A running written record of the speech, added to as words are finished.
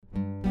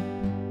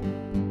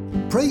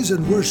Praise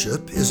and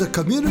Worship is a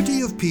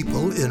community of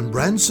people in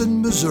Branson,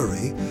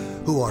 Missouri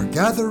who are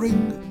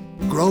gathering,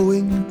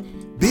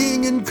 growing,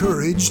 being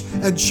encouraged,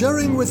 and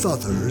sharing with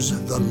others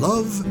the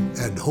love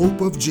and hope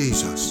of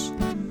Jesus.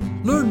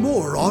 Learn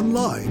more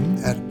online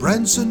at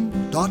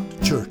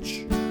branson.church.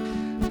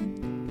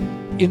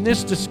 In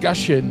this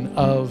discussion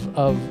of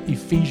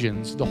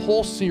Ephesians, the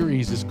whole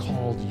series is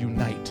called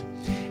Unite.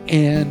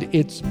 And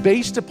it's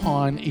based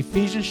upon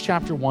Ephesians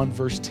chapter 1,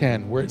 verse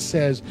 10, where it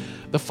says,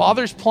 the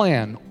Father's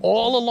plan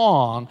all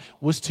along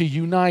was to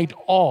unite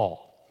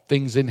all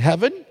things in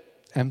heaven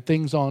and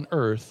things on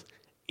earth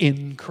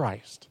in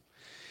Christ.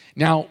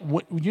 Now,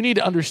 you need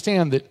to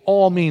understand that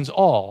all means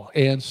all.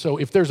 And so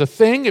if there's a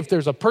thing, if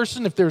there's a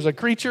person, if there's a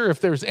creature,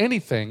 if there's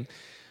anything,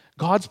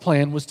 God's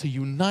plan was to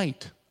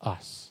unite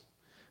us.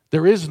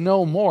 There is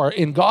no more,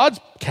 in God's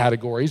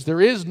categories,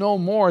 there is no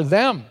more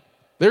them.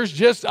 There's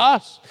just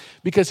us,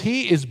 because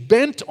he is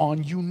bent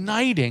on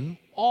uniting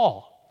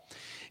all.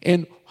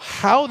 And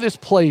how this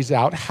plays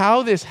out,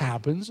 how this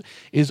happens,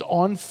 is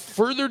on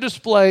further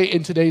display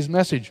in today's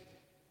message.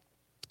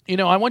 You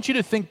know, I want you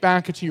to think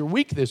back to your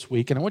week this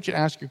week, and I want you to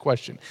ask your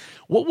question.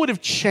 What would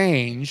have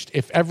changed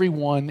if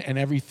everyone and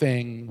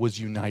everything was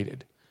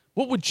united?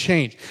 What would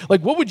change?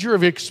 Like, what would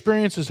your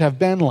experiences have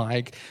been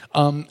like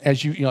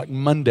as you know, like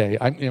Monday?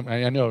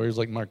 I know it was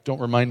like, Mark, don't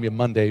remind me of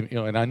Monday,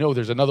 and I know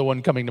there's another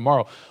one coming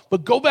tomorrow.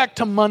 But go back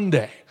to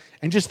Monday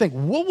and just think,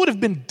 what would have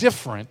been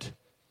different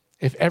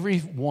if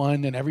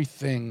everyone and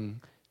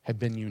everything had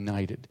been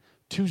united?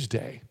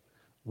 Tuesday,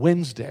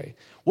 Wednesday,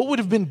 what would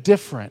have been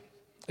different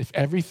if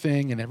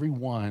everything and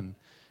everyone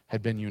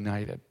had been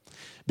united?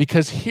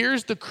 Because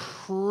here's the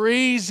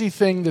crazy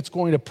thing that's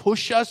going to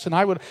push us, and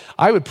I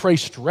would pray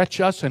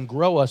stretch us and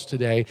grow us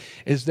today,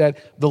 is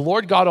that the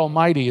Lord God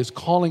Almighty is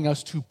calling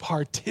us to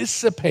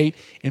participate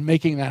in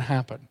making that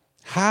happen.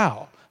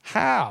 How?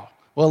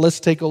 Well, let's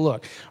take a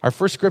look. Our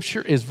first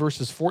scripture is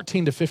verses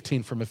 14 to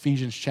 15 from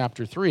Ephesians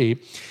chapter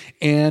 3.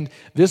 And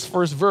this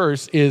first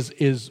verse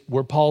is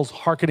where Paul's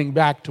hearkening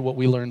back to what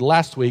we learned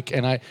last week.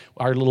 And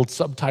our little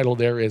subtitle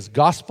there is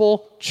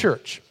Gospel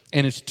Church.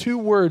 And it's two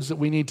words that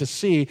we need to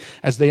see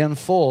as they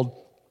unfold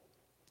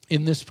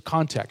in this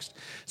context.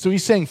 So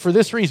he's saying, for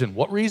this reason.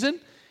 What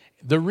reason?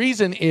 The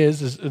reason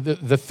is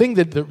the thing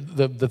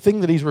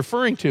that he's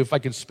referring to, if I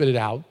can spit it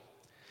out,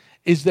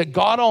 is that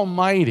God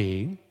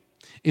Almighty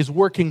is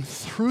working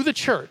through the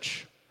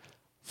church,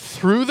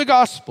 through the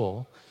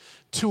gospel,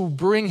 to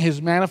bring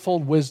his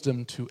manifold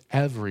wisdom to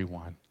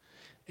everyone,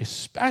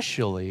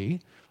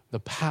 especially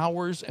the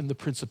powers and the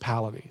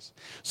principalities.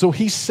 So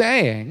he's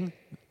saying,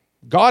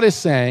 God is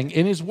saying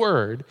in his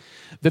word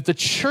that the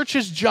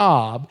church's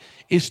job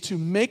is to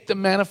make the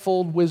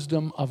manifold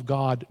wisdom of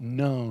God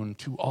known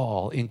to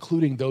all,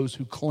 including those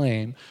who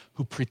claim,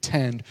 who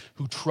pretend,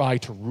 who try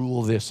to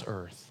rule this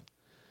earth,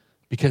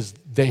 because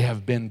they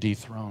have been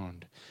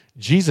dethroned.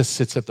 Jesus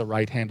sits at the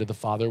right hand of the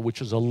Father,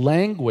 which is a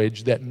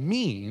language that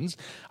means,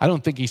 I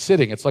don't think he's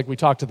sitting. It's like we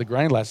talked to the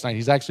grind last night.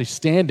 He's actually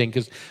standing,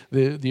 because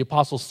the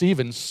Apostle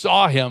Stephen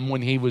saw him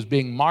when he was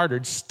being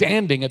martyred,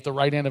 standing at the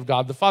right hand of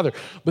God the Father.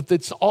 But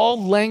it's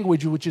all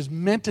language which is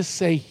meant to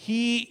say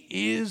he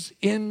is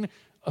in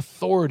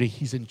authority.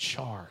 He's in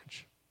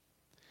charge.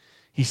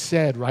 He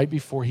said right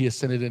before he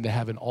ascended into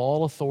heaven,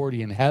 all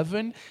authority in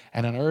heaven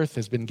and on earth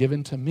has been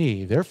given to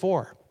me.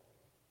 Therefore,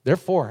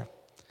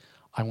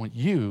 I want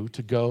you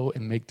to go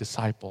and make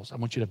disciples. I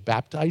want you to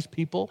baptize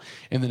people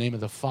in the name of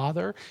the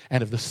Father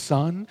and of the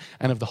Son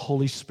and of the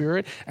Holy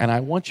Spirit. And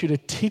I want you to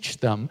teach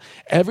them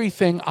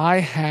everything I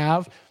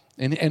have.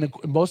 And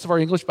most of our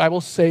English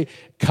Bibles say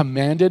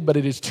commanded, but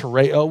it is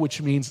tereo, which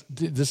means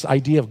this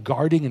idea of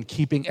guarding and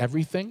keeping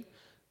everything.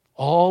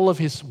 All of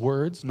his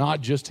words,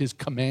 not just his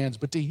commands,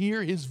 but to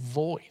hear his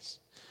voice,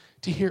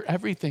 to hear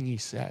everything he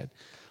said.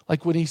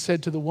 Like when he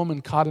said to the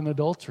woman caught in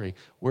adultery,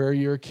 where are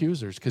your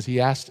accusers? Because he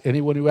asked,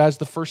 anyone who has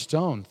the first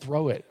stone,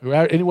 throw it.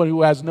 Anyone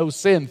who has no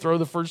sin, throw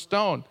the first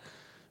stone.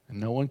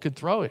 And no one could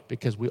throw it,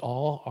 because we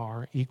all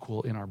are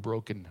equal in our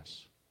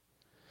brokenness.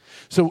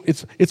 So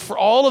it's for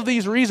all of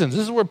these reasons.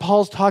 This is what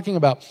Paul's talking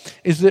about,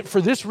 is that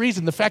for this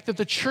reason, the fact that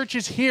the church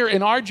is here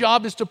and our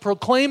job is to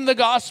proclaim the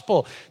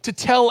gospel, to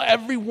tell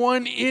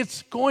everyone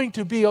it's going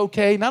to be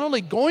okay. Not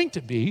only going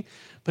to be,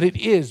 but it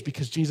is,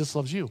 because Jesus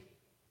loves you.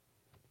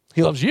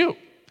 He loves you.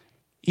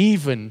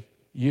 Even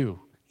you,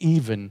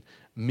 even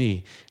me.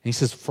 And he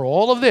says, for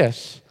all of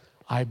this,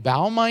 I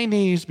bow my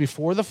knees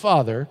before the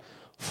Father,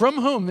 from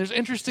whom, there's an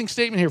interesting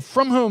statement here,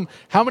 from whom,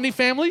 how many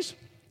families?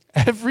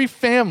 Every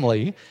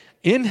family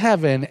in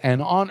heaven and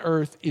on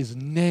earth is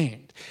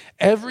named.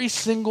 Every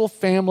single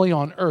family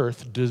on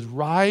earth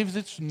derives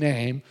its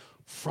name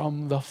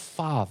from the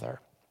Father.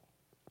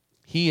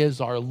 He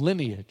is our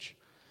lineage.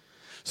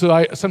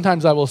 So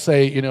sometimes I will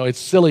say, it's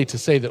silly to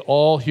say that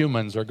all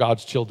humans are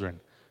God's children.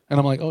 And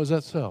I'm like, oh, is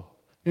that so?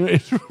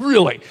 It's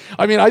really,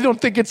 I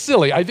don't think it's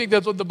silly. I think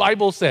that's what the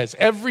Bible says.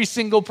 Every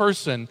single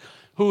person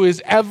who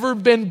has ever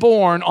been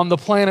born on the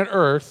planet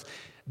Earth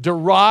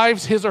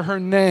derives his or her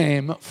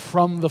name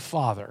from the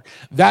Father.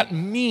 That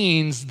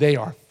means they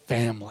are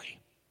family.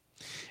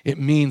 It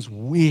means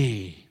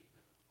we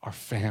are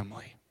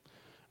family,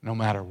 no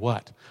matter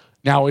what.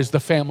 Now, is the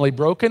family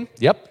broken?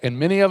 Yep. And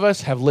many of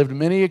us have lived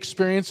many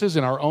experiences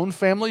in our own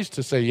families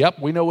to say, yep,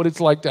 we know what it's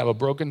like to have a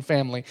broken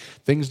family.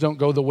 Things don't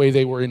go the way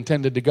they were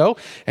intended to go,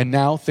 and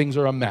now things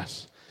are a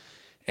mess.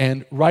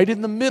 And right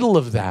in the middle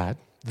of that,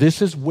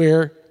 this is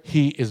where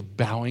he is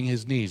bowing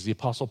his knees. The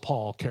Apostle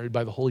Paul, carried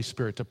by the Holy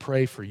Spirit, to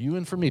pray for you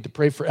and for me, to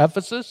pray for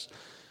Ephesus,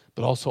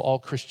 but also all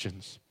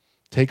Christians.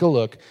 Take a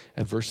look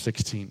at verse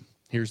 16.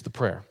 Here's the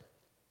prayer.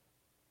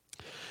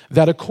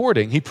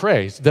 He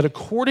prays, that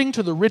according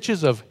to the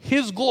riches of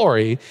his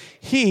glory,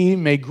 he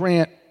may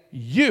grant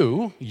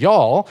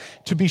y'all,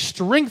 to be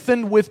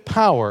strengthened with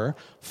power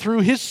through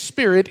his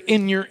Spirit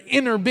in your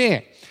inner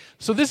being.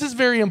 So this is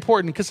very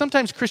important because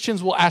sometimes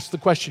Christians will ask the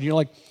question, you're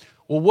like,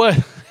 well,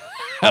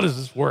 how does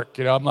this work?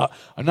 I'm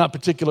not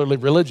particularly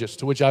religious,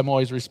 to which I'm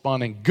always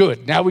responding,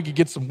 good. Now we can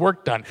get some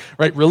work done,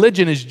 right?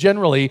 Religion is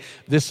generally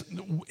this,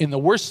 in the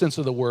worst sense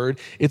of the word,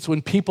 it's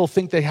when people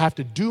think they have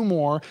to do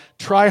more,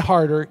 try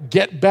harder,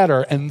 get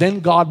better, and then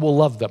God will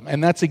love them.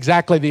 And that's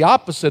exactly the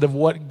opposite of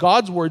what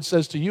God's word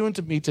says to you and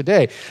to me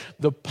today.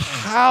 The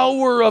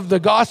power of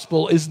the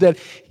gospel is that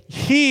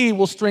he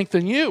will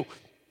strengthen you.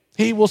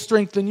 He will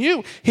strengthen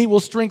you. He will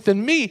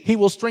strengthen me. He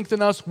will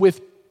strengthen us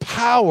with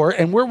power.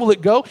 And where will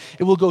it go?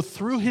 It will go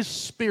through his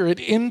Spirit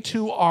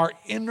into our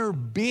inner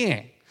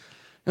being.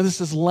 Now, this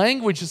is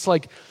language. It's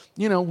like,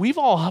 we've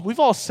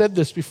all said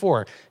this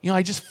before.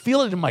 I just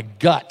feel it in my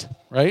gut,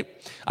 right?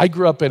 I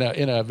grew up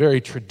in a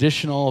very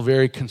traditional,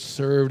 very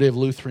conservative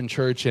Lutheran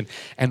church, and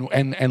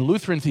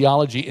Lutheran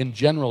theology in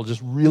general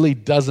just really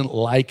doesn't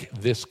like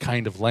this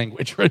kind of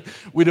language, right?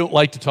 We don't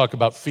like to talk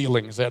about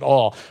feelings at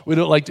all. We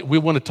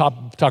want to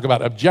talk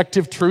about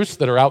objective truths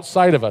that are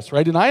outside of us,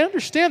 right? And I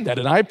understand that,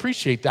 and I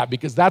appreciate that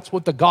because that's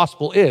what the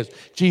gospel is.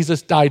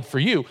 Jesus died for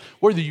you,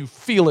 whether you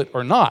feel it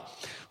or not.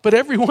 But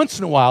every once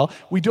in a while,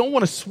 we don't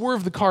want to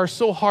swerve the car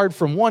so hard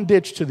from one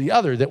ditch to the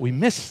other that we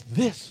miss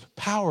this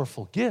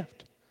powerful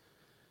gift.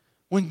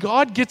 When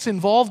God gets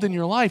involved in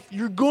your life,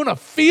 you're going to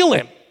feel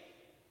him.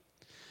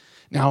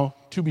 Now,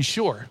 to be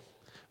sure,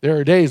 there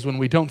are days when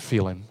we don't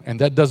feel him, and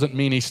that doesn't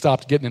mean he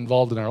stopped getting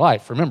involved in our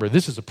life. Remember,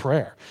 this is a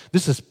prayer.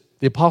 This is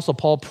the Apostle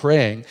Paul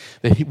praying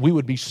that we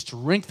would be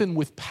strengthened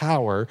with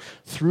power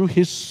through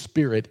his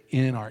Spirit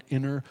in our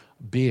inner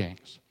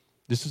beings.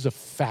 This is a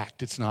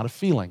fact. It's not a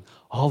feeling.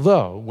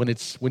 Although, when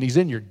he's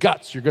in your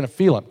guts, you're going to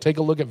feel him. Take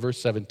a look at verse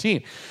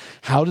 17.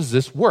 How does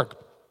this work?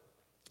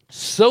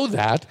 So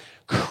that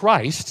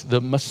Christ,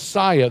 the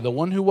Messiah, the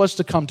one who was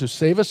to come to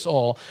save us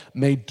all,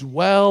 may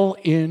dwell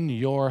in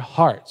your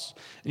hearts.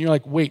 And you're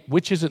like, wait,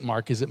 which is it,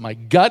 Mark? Is it my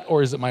gut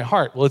or is it my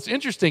heart? Well, it's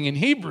interesting. In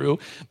Hebrew,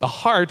 the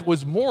heart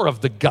was more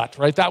of the gut,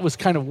 right? That was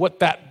kind of what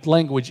that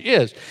language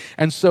is.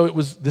 And so it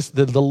was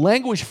the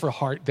language for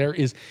heart there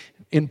is,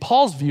 in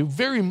Paul's view,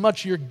 very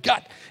much your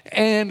gut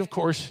and, of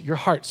course, your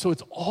heart. So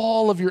it's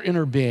all of your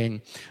inner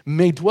being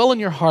may dwell in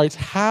your hearts.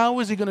 How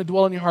is he going to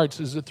dwell in your hearts?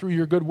 Is it through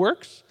your good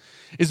works?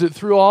 Is it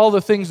through all the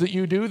things that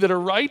you do that are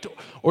right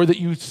or that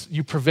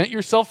you prevent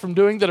yourself from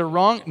doing that are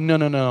wrong?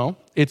 No.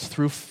 It's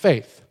through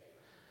faith.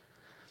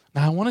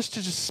 Now, I want us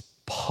to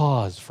just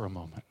pause for a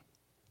moment.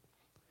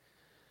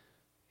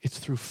 It's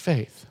through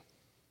faith.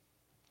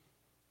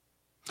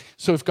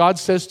 So if God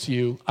says to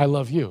you, I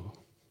love you,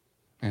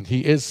 and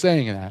he is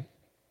saying that,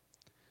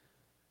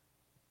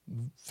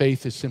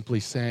 faith is simply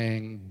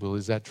saying, well,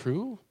 is that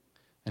true?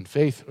 And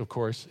faith, of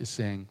course, is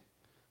saying,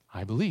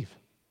 I believe.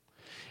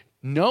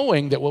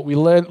 Knowing that what we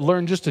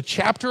learned just a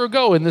chapter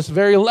ago in this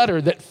very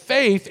letter, that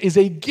faith is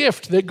a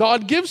gift that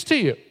God gives to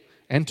you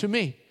and to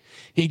me.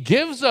 He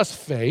gives us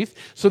faith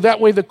so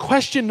that way the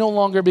question no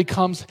longer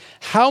becomes,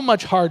 how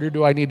much harder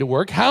do I need to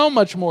work? How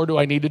much more do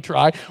I need to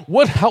try?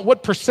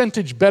 What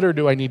percentage better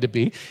do I need to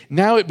be?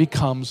 Now it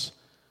becomes,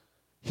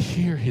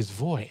 hear his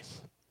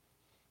voice.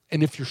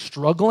 And if you're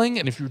struggling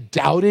and if you're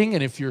doubting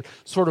and if you're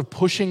sort of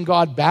pushing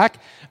God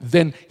back,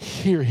 then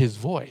hear his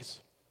voice.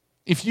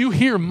 If you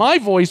hear my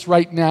voice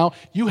right now,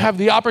 you have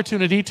the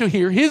opportunity to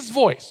hear his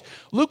voice.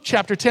 Luke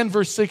chapter 10,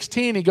 verse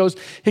 16, he goes,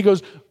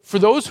 for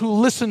those who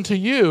listen to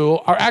you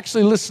are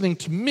actually listening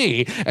to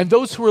me, and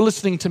those who are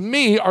listening to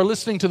me are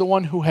listening to the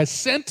one who has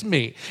sent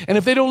me. And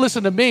if they don't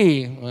listen to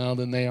me, well,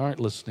 then they aren't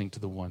listening to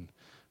the one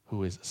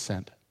who has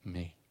sent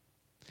me.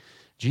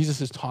 Jesus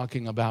is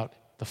talking about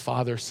the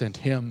Father sent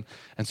him,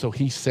 and so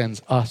he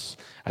sends us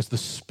as the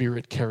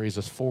Spirit carries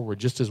us forward,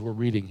 just as we're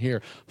reading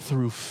here,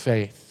 through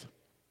faith.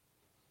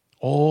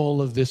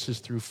 All of this is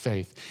through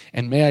faith.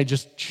 And may I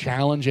just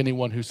challenge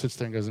anyone who sits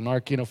there and goes,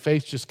 Mark,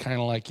 faith's just kind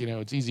of like,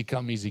 it's easy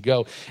come, easy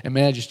go. And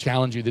may I just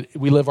challenge you that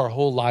we live our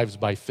whole lives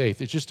by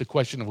faith. It's just a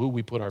question of who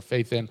we put our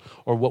faith in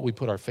or what we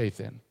put our faith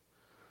in.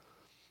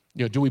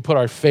 Do we put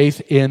our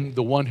faith in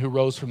the one who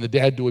rose from the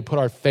dead? Do we put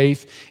our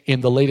faith in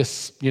the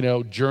latest,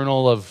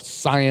 journal of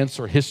science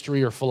or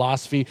history or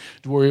philosophy?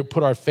 Do we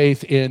put our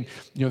faith in,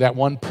 that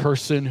one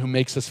person who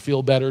makes us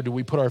feel better? Do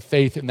we put our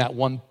faith in that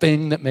one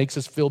thing that makes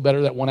us feel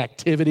better, that one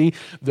activity?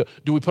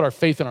 Do we put our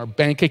faith in our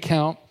bank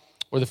account?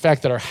 or the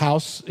fact that our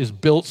house is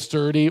built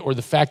sturdy, or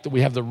the fact that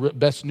we have the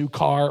best new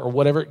car, or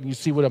whatever. You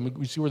see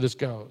where this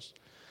goes.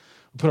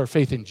 We put our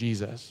faith in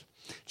Jesus.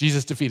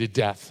 Jesus defeated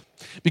death.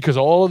 Because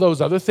all of those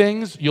other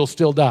things, you'll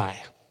still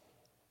die.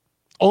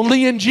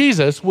 Only in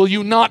Jesus will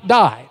you not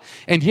die.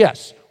 And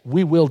yes,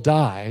 we will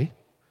die,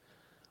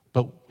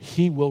 but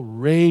he will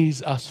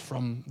raise us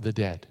from the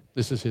dead.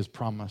 This is his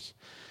promise.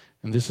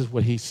 And this is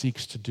what he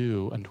seeks to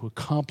do and to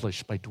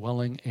accomplish by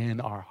dwelling in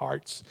our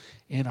hearts,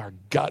 in our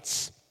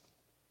guts.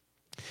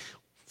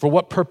 For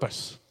what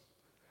purpose?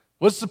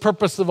 What's the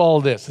purpose of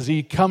all this? Has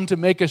he come to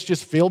make us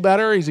just feel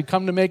better? Has he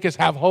come to make us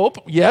have hope?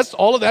 Yes,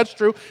 all of that's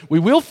true. We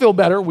will feel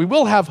better. We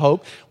will have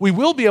hope. We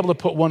will be able to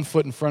put one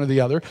foot in front of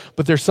the other,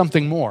 but there's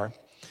something more,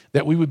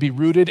 that we would be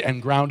rooted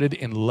and grounded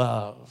in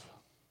love.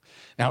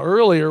 Now,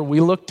 earlier, we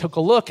took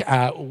a look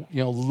at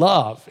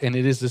love, and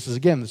this is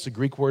the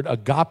Greek word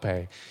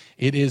agape.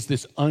 It is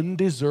this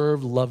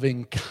undeserved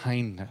loving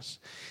kindness.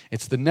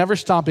 It's the never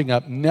stopping,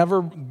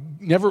 never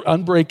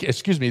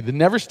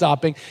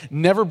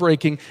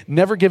breaking,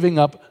 never giving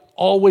up,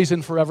 always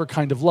and forever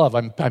kind of love.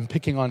 I'm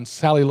picking on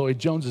Sally Lloyd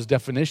Jones's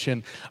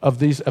definition of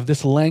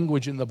this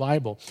language in the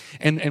Bible.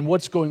 And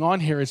what's going on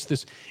here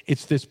is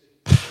it's this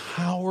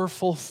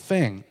powerful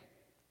thing.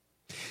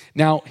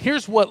 Now,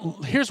 here's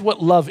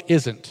what love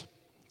isn't,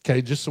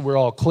 okay, just so we're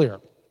all clear.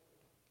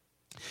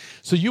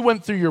 So you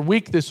went through your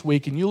week this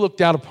week, and you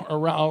looked out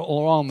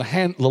around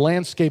the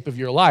landscape of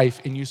your life,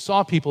 and you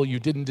saw people you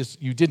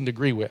didn't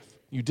agree with.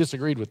 You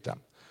disagreed with them.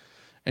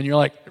 And you're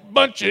like,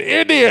 bunch of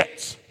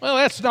idiots. Well,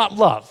 that's not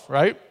love,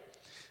 right?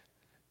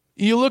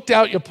 You looked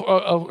out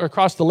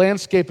across the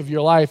landscape of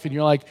your life, and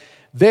you're like,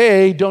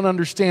 they don't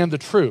understand the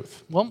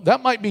truth. Well,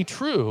 that might be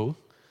true,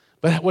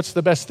 but what's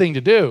the best thing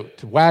to do?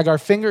 To wag our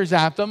fingers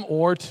at them,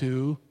 or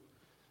to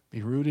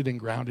be rooted and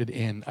grounded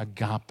in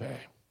agape?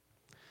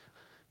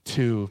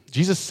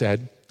 Jesus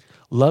said,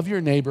 love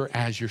your neighbor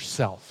as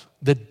yourself.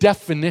 The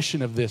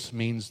definition of this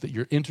means that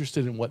you're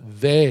interested in what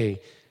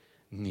they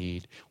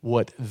need,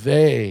 what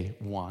they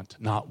want,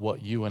 not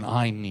what you and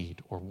I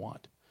need or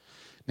want.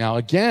 Now,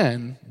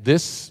 again,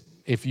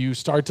 if you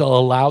start to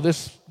allow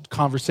this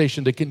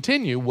conversation to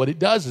continue, what it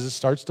does is it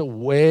starts to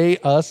weigh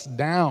us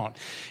down.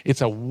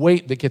 It's a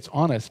weight that gets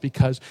on us,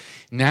 because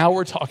now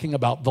we're talking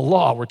about the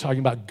law. We're talking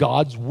about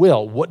God's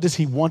will. What does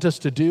he want us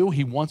to do?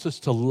 He wants us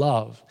to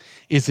love.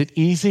 Is it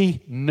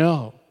easy?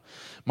 No.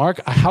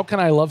 Mark, how can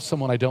I love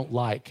someone I don't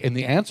like? And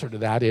the answer to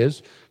that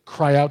is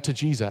cry out to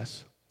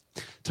Jesus,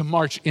 to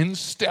march in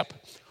step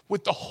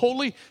with the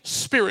Holy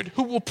Spirit,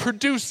 who will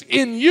produce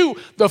in you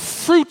the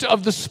fruit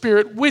of the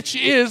Spirit, which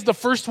is the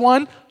first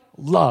one,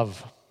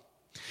 love.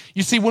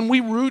 You see,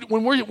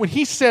 when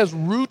he says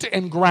root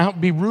and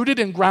ground, be rooted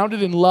and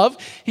grounded in love,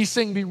 he's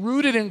saying be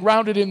rooted and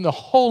grounded in the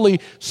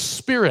Holy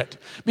Spirit.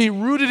 Be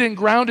rooted and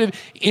grounded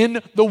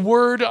in the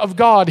Word of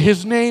God.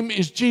 His name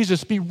is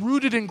Jesus. Be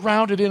rooted and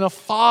grounded in a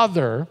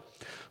Father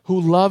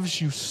who loves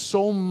you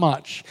so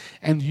much,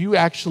 and you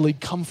actually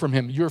come from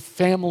him. Your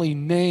family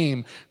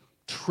name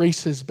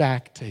traces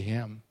back to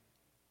him.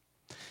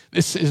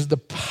 This is the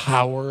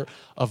power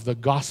of the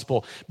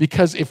gospel,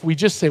 because if we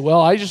just say, well,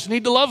 I just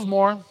need to love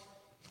more,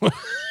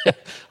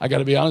 I got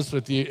to be honest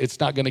with you, it's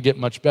not going to get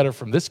much better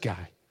from this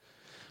guy.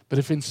 But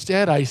if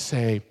instead I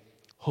say,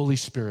 Holy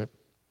Spirit,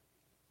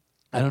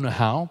 I don't know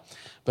how,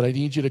 but I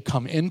need you to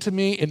come into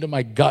me, into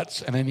my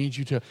guts, and I need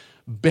you to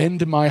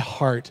bend my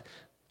heart,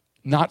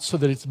 not so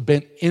that it's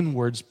bent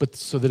inwards, but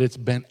so that it's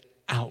bent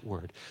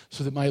outward,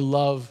 so that my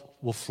love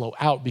will flow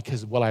out,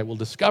 because what I will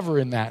discover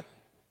in that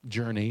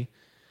journey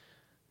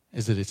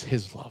is that it's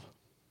his love.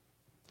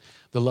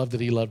 The love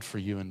that he loved for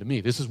you and to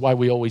me. This is why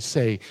we always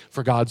say,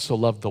 for God so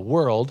loved the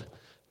world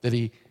that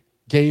he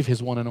gave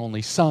his one and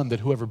only Son, that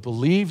whoever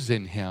believes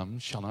in him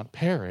shall not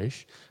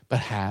perish, but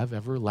have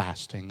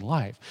everlasting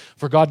life.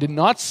 For God did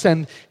not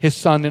send his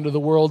Son into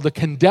the world to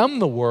condemn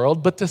the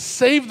world, but to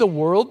save the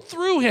world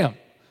through him.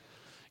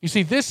 You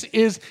see, this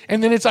is,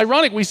 and then it's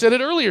ironic, we said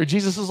it earlier,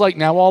 Jesus is like,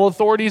 now all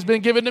authority has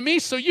been given to me,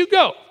 so you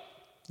go.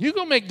 You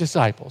go make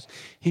disciples.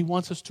 He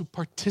wants us to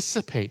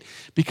participate,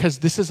 because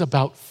this is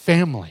about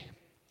family.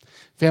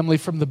 Family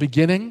from the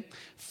beginning,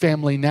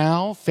 family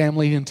now,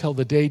 family until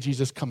the day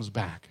Jesus comes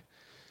back.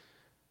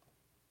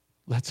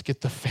 Let's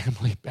get the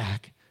family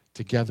back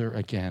together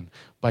again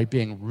by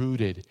being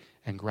rooted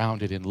and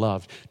grounded in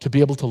love. To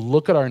be able to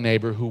look at our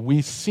neighbor who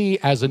we see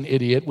as an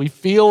idiot, we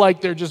feel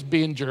like they're just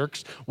being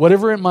jerks,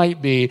 whatever it might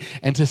be,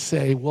 and to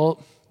say,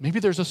 well, maybe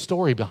there's a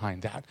story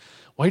behind that.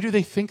 Why do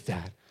they think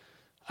that?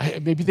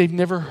 Maybe they've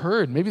never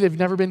heard. Maybe they've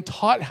never been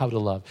taught how to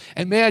love.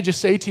 And may I just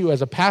say to you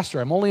as a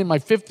pastor, I'm only in my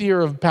 5th year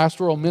of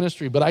pastoral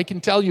ministry, but I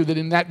can tell you that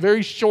in that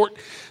very short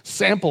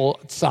sample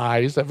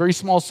size, that very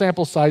small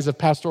sample size of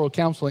pastoral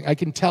counseling, I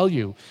can tell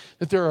you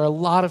that there are a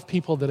lot of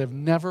people that have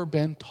never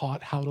been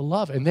taught how to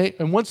love.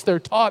 And once they're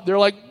taught, they're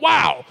like,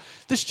 wow,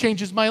 this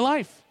changes my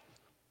life.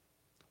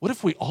 What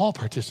if we all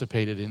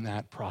participated in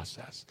that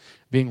process,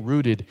 being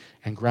rooted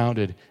and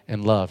grounded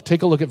in love?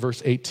 Take a look at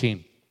verse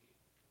 18.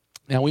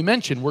 Now, we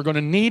mentioned we're going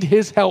to need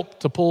his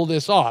help to pull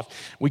this off.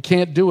 We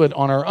can't do it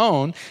on our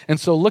own. And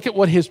so look at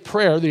what his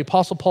prayer, the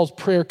Apostle Paul's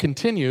prayer,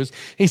 continues.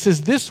 He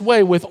says, this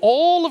way with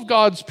all of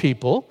God's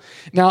people.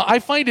 Now, I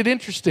find it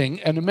interesting,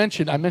 and I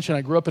mentioned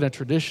I grew up in a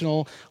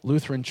traditional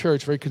Lutheran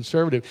church, very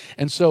conservative.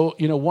 And so,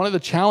 one of the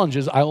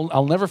challenges,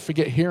 I'll never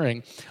forget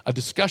hearing a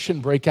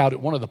discussion break out at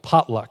one of the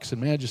potlucks.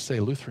 And may I just say,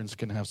 Lutherans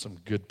can have some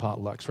good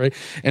potlucks, right?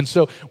 And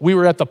so we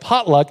were at the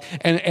potluck,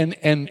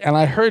 and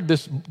I heard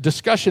this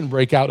discussion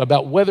break out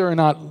about whether or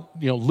not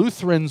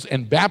Lutherans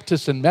and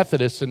Baptists and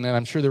Methodists, and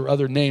I'm sure there were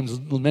other names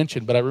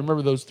mentioned, but I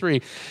remember those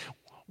three,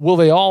 will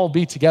they all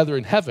be together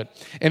in heaven?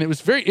 And it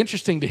was very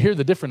interesting to hear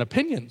the different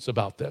opinions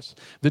about this,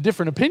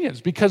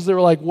 because they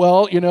were like,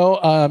 well,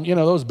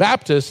 those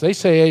Baptists, they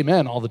say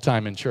amen all the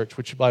time in church,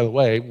 which, by the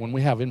way, when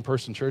we have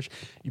in-person church,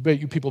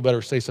 you people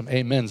better say some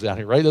amens out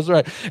here, right? That's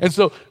right. And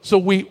so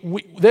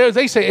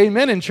they say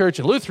amen in church,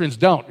 and Lutherans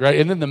don't,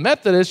 right? And then the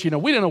Methodists, we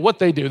don't know what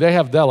they do. They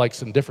have like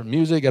some different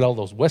music and all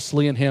those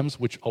Wesleyan hymns,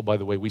 which, oh, by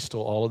the way, we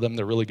stole all of them.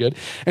 They're really good.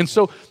 And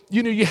so,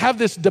 you have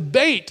this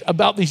debate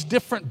about these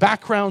different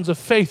backgrounds of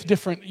faith,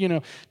 different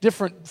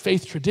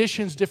faith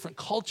traditions, different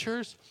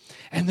cultures.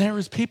 And there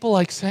was people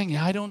like saying,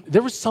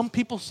 there was some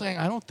people saying,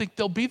 I don't think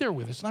they'll be there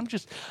with us.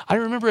 And I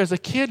remember as a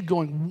kid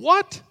going,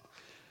 what?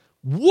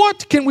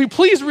 What? Can we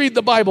please read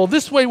the Bible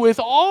this way with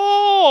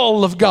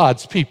all of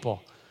God's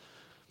people?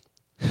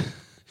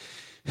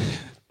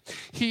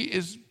 He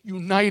is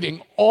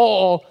uniting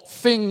all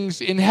things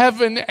in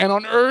heaven and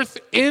on earth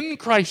in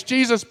Christ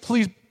Jesus.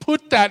 Please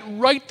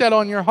write that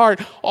on your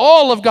heart.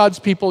 All of God's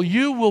people,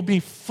 you will be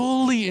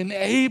fully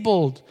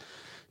enabled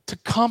to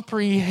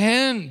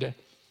comprehend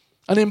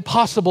an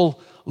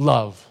impossible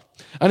love.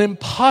 An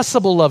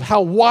impossible love.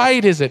 How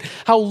wide is it?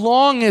 How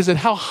long is it?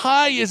 How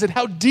high is it?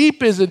 How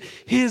deep is it?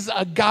 His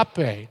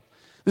agape.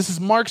 This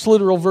is Mark's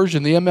literal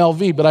version, the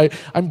MLV, but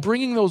I'm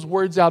bringing those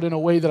words out in a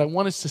way that I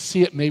want us to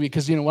see it maybe,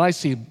 because, when I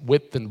see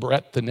width and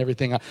breadth and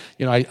everything,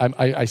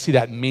 I see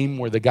that meme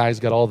where the guy's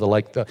got all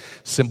the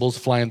symbols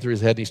flying through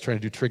his head and he's trying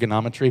to do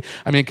trigonometry.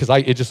 Because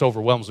it just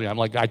overwhelms me. I'm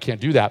like, I can't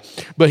do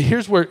that. But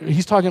here's where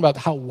he's talking about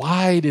how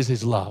wide is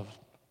his love.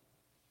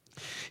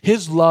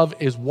 His love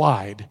is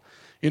wide.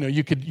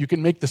 You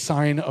can make the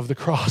sign of the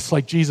cross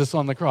like Jesus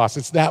on the cross.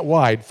 It's that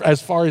wide,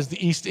 as far as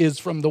the east is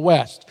from the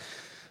west.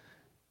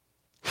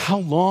 How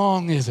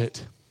long is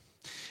it?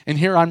 And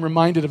here I'm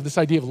reminded of this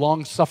idea of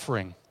long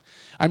suffering.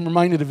 I'm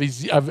reminded of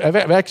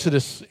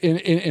Exodus,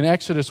 in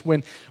Exodus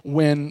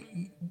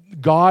when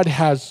God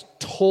has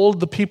told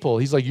the people,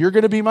 he's like, you're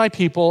going to be my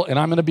people and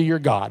I'm going to be your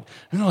God.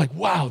 And they're like,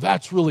 wow,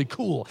 that's really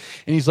cool.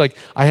 And he's like,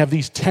 I have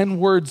these 10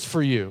 words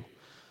for you.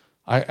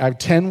 I have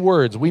 10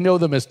 words. We know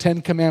them as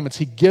 10 commandments.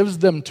 He gives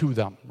them to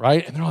them,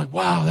 right? And they're like,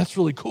 wow, that's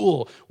really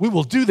cool. We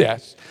will do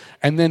this.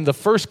 And then the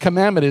first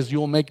commandment is you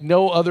will make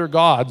no other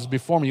gods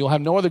before me. You'll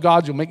have no other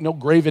gods. You'll make no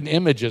graven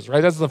images,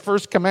 right? That's the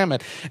first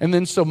commandment. And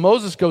then so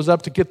Moses goes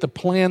up to get the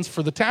plans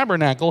for the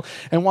tabernacle.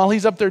 And while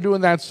he's up there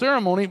doing that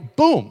ceremony,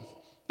 boom,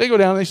 they go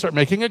down and they start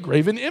making a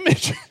graven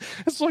image.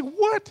 It's like,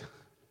 what?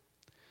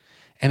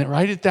 And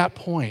right at that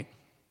point,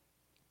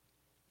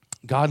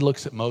 God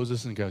looks at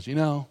Moses and goes,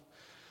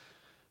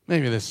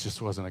 maybe this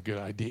just wasn't a good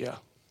idea.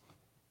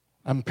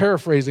 I'm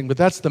paraphrasing, but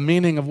that's the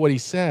meaning of what he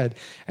said.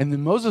 And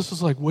then Moses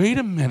was like, wait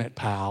a minute,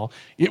 pal.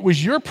 It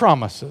was your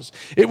promises.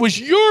 It was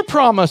your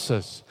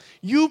promises.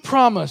 You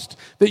promised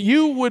that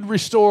you would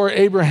restore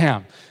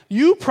Abraham.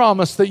 You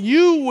promised that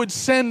you would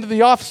send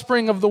the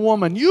offspring of the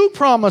woman. You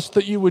promised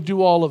that you would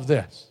do all of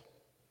this.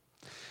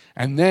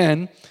 And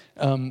then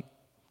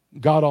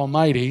God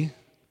Almighty,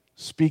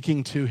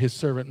 speaking to his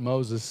servant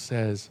Moses,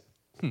 says,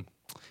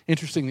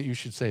 interesting that you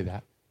should say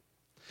that.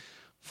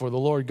 For the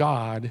Lord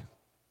God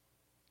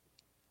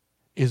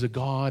is a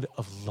God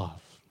of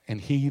love.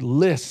 And he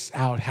lists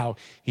out how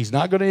he's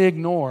not going to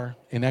ignore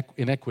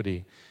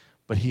inequity,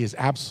 but he is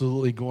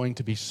absolutely going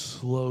to be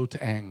slow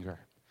to anger.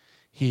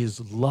 His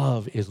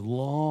love is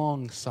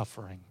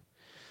long-suffering.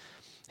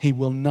 He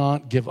will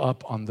not give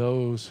up on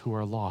those who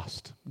are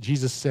lost.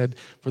 Jesus said,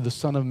 for the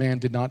Son of Man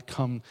did not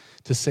come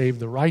to save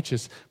the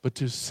righteous, but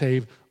to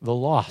save the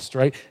lost,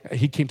 right?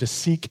 He came to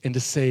seek and to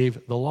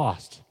save the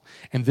lost.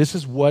 And this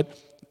is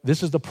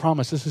the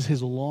promise. This is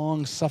his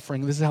long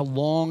suffering. This is how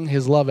long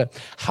his love is.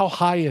 How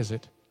high is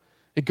it?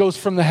 It goes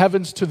from the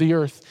heavens to the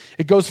earth.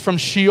 It goes from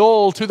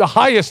Sheol to the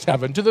highest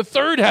heaven, to the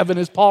third heaven,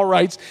 as Paul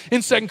writes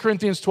in 2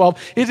 Corinthians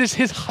 12. It is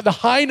the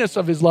highness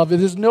of his love.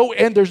 It is no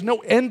end. There's no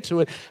end to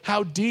it.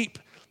 How deep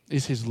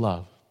is his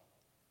love?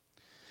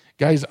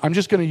 Guys, I'm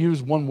just going to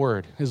use one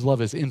word. His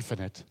love is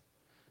infinite.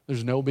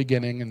 There's no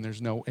beginning and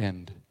there's no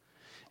end.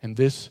 And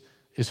this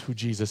is who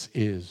Jesus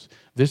is.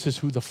 This is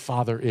who the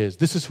Father is.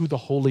 This is who the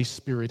Holy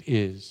Spirit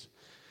is.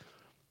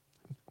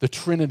 The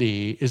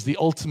Trinity is the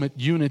ultimate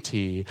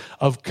unity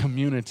of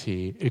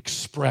community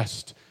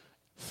expressed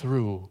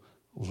through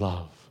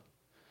love.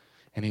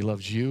 And he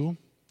loves you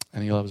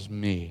and he loves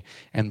me.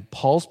 And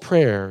Paul's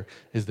prayer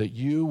is that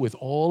you, with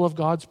all of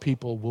God's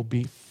people, will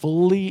be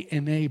fully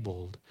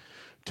enabled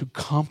to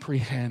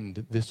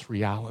comprehend this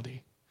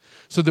reality,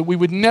 so that we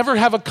would never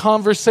have a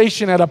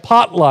conversation at a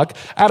potluck,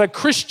 at a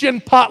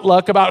Christian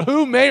potluck, about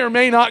who may or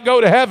may not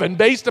go to heaven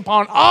based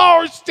upon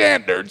our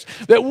standards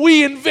that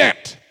we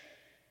invent.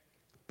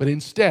 But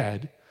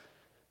instead,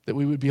 that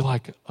we would be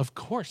like, of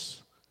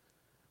course,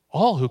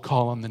 all who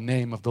call on the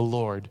name of the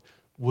Lord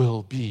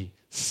will be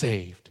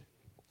saved.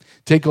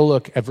 Take a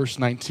look at verse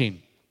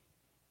 19.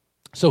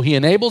 So he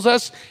enables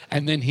us,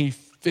 and then he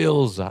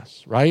fills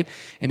us, right?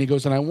 And he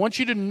goes, and I want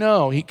you to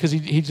know, because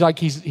he's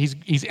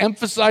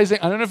emphasizing.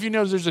 I don't know if you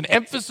know, there's an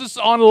emphasis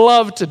on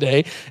love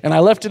today, and I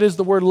left it as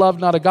the word love,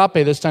 not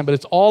agape this time, but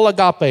it's all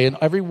agape in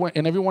every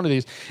one of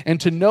these.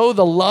 And to know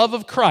the love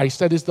of Christ,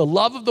 that is the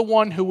love of the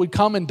one who would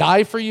come and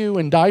die for you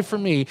and die for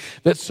me,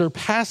 that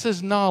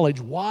surpasses knowledge.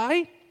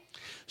 Why?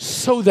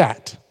 So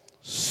that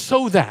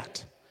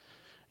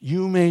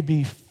you may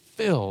be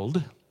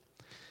filled,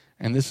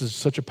 and this is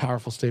such a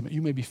powerful statement,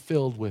 you may be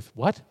filled with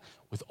what?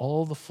 With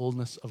all the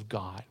fullness of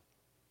God.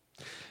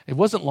 It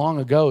wasn't long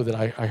ago that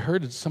I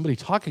heard somebody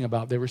talking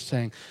about, they were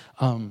saying,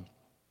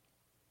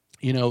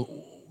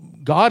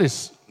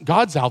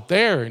 God's out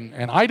there,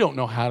 and I don't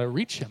know how to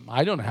reach him.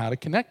 I don't know how to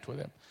connect with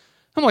him.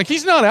 I'm like,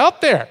 he's not out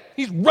there.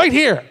 He's right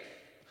here.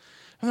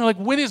 And they're like,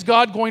 when is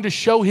God going to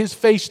show his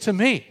face to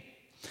me?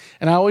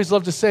 And I always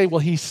love to say, well,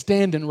 he's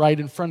standing right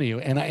in front of you.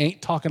 And I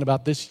ain't talking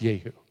about this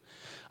Yehu.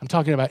 I'm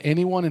talking about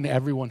anyone and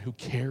everyone who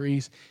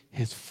carries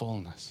his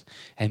fullness.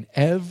 And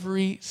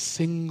every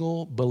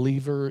single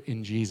believer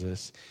in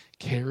Jesus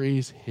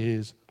carries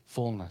his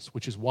fullness,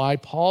 which is why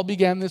Paul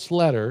began this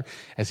letter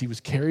as he was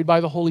carried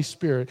by the Holy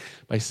Spirit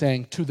by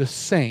saying, to the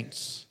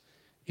saints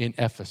in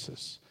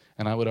Ephesus.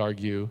 And I would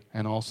argue,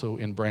 and also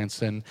in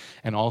Branson,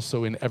 and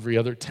also in every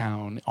other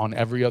town, on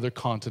every other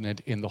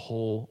continent in the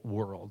whole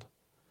world.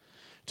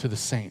 To the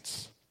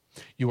saints.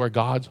 You are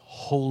God's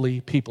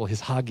holy people, his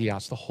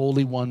hagios, the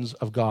holy ones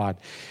of God.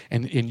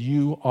 And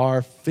you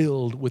are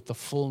filled with the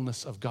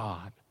fullness of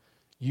God.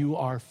 You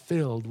are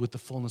filled with the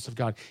fullness of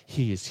God.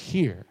 He is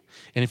here.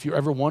 And if you're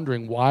ever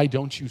wondering, why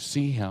don't you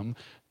see him,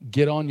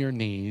 get on your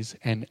knees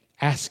and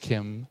ask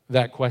him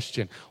that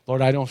question.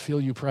 Lord, I don't feel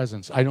your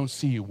presence. I don't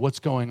see you. What's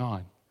going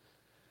on?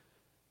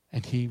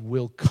 And he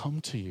will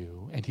come to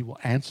you and he will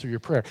answer your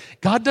prayer.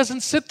 God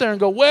doesn't sit there and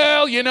go,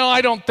 well,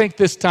 I don't think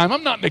this time.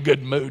 I'm not in a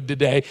good mood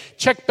today.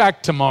 Check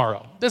back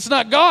tomorrow. That's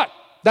not God.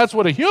 That's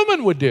what a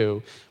human would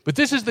do. But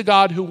this is the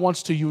God who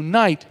wants to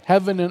unite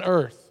heaven and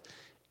earth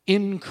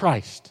in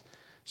Christ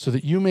so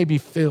that you may be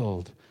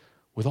filled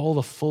with all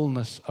the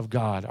fullness of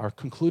God. Our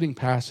concluding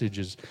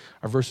passages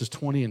are verses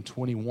 20 and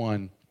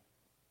 21.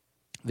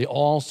 The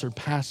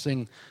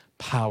all-surpassing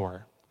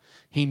power.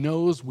 He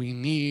knows we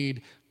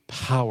need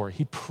power.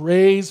 He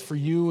prays for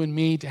you and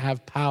me to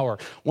have power.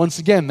 Once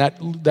again,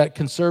 that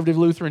conservative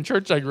Lutheran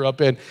church I grew up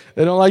in,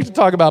 they don't like to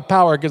talk about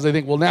power because they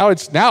think, well, now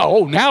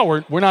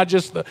we're not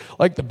just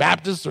like the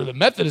Baptists or the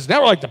Methodists. Now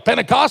we're like the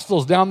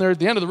Pentecostals down there at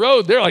the end of the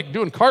road. They're like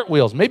doing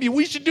cartwheels. Maybe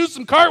we should do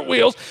some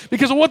cartwheels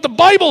because of what the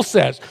Bible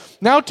says.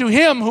 Now to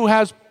him who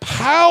has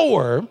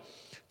power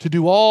to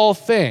do all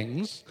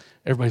things.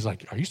 Everybody's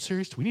like, are you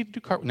serious? Do we need to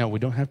do cartwheels? No, we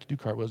don't have to do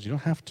cartwheels. You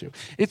don't have to.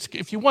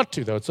 If you want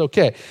to, though, it's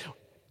okay.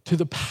 To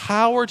the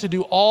power to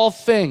do all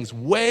things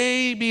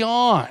way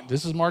beyond,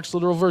 this is Mark's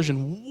literal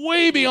version,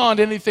 way beyond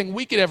anything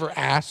we could ever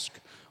ask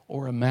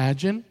or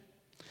imagine,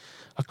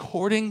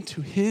 according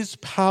to his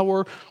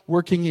power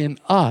working in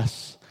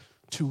us,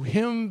 to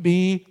him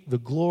be the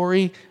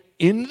glory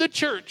in the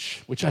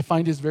church, which I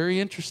find is very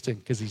interesting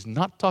because he's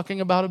not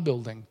talking about a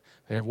building.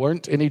 There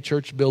weren't any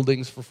church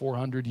buildings for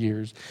 400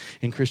 years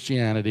in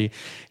Christianity.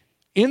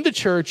 In the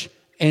church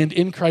and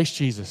in Christ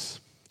Jesus.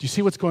 Do you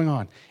see what's going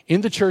on?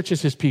 In the church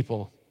is his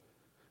people.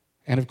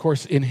 And of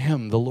course, in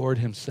him, the Lord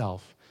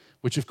himself,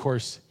 which of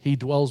course he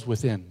dwells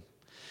within,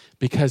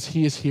 because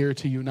he is here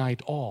to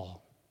unite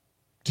all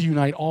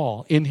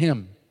in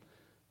him.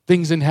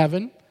 Things in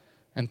heaven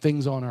and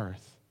things on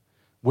earth.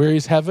 Where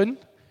is heaven?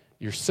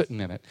 You're sitting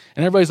in it.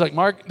 And everybody's like,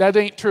 Mark, that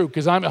ain't true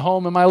because I'm at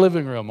home in my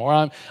living room or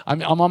I'm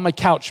on my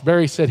couch.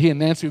 Barry said he and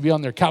Nancy would be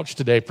on their couch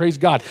today. Praise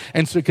God.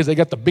 And so because they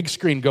got the big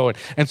screen going.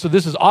 And so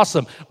this is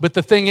awesome. But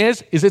the thing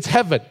is it's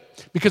heaven.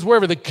 Because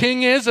wherever the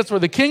king is, that's where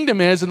the kingdom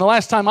is. And the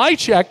last time I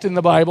checked in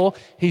the Bible,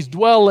 he's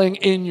dwelling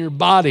in your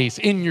bodies,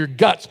 in your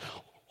guts,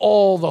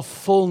 all the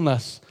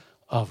fullness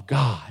of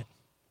God.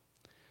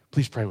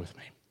 Please pray with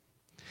me.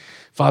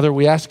 Father,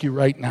 we ask you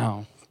right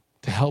now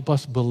to help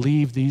us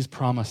believe these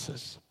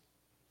promises.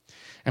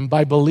 And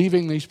by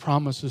believing these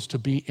promises to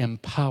be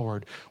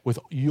empowered with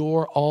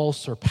your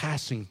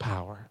all-surpassing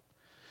power,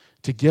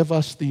 to give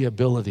us the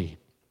ability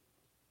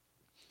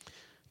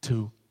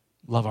to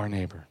love our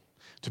neighbor,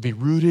 to be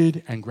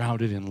rooted and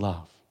grounded in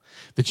love,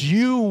 that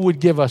you would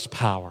give us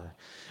power,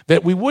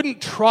 that we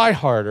wouldn't try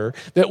harder,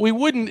 that we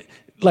wouldn't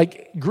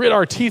grit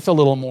our teeth a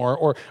little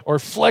more or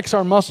flex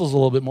our muscles a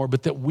little bit more,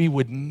 but that we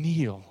would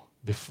kneel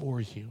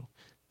before you,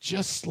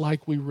 just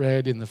like we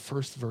read in the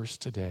first verse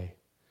today.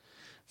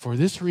 For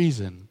this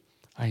reason,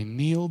 I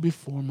kneel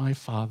before my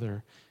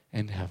Father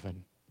in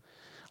heaven.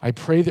 I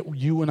pray that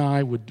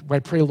I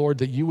pray, Lord,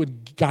 that you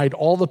would guide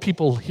all the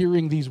people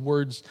hearing these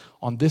words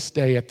on this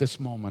day at this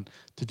moment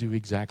to do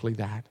exactly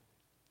that.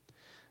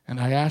 And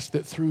I ask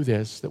that through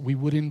this, that we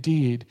would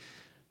indeed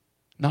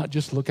not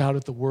just look out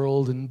at the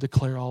world and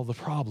declare all the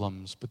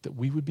problems, but that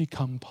we would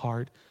become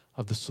part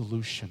of the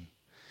solution.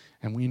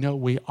 And we know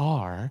we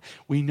are.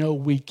 We know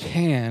we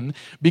can,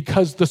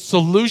 because the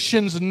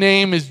solution's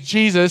name is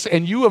Jesus,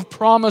 and you have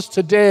promised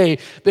today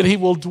that he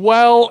will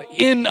dwell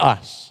in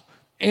us,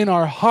 in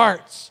our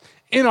hearts,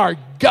 in our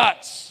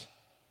guts,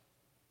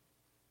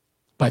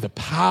 by the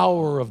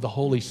power of the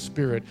Holy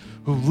Spirit,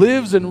 who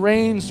lives and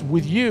reigns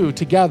with you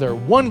together,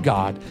 one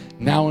God,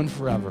 now and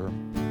forever.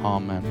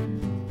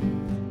 Amen.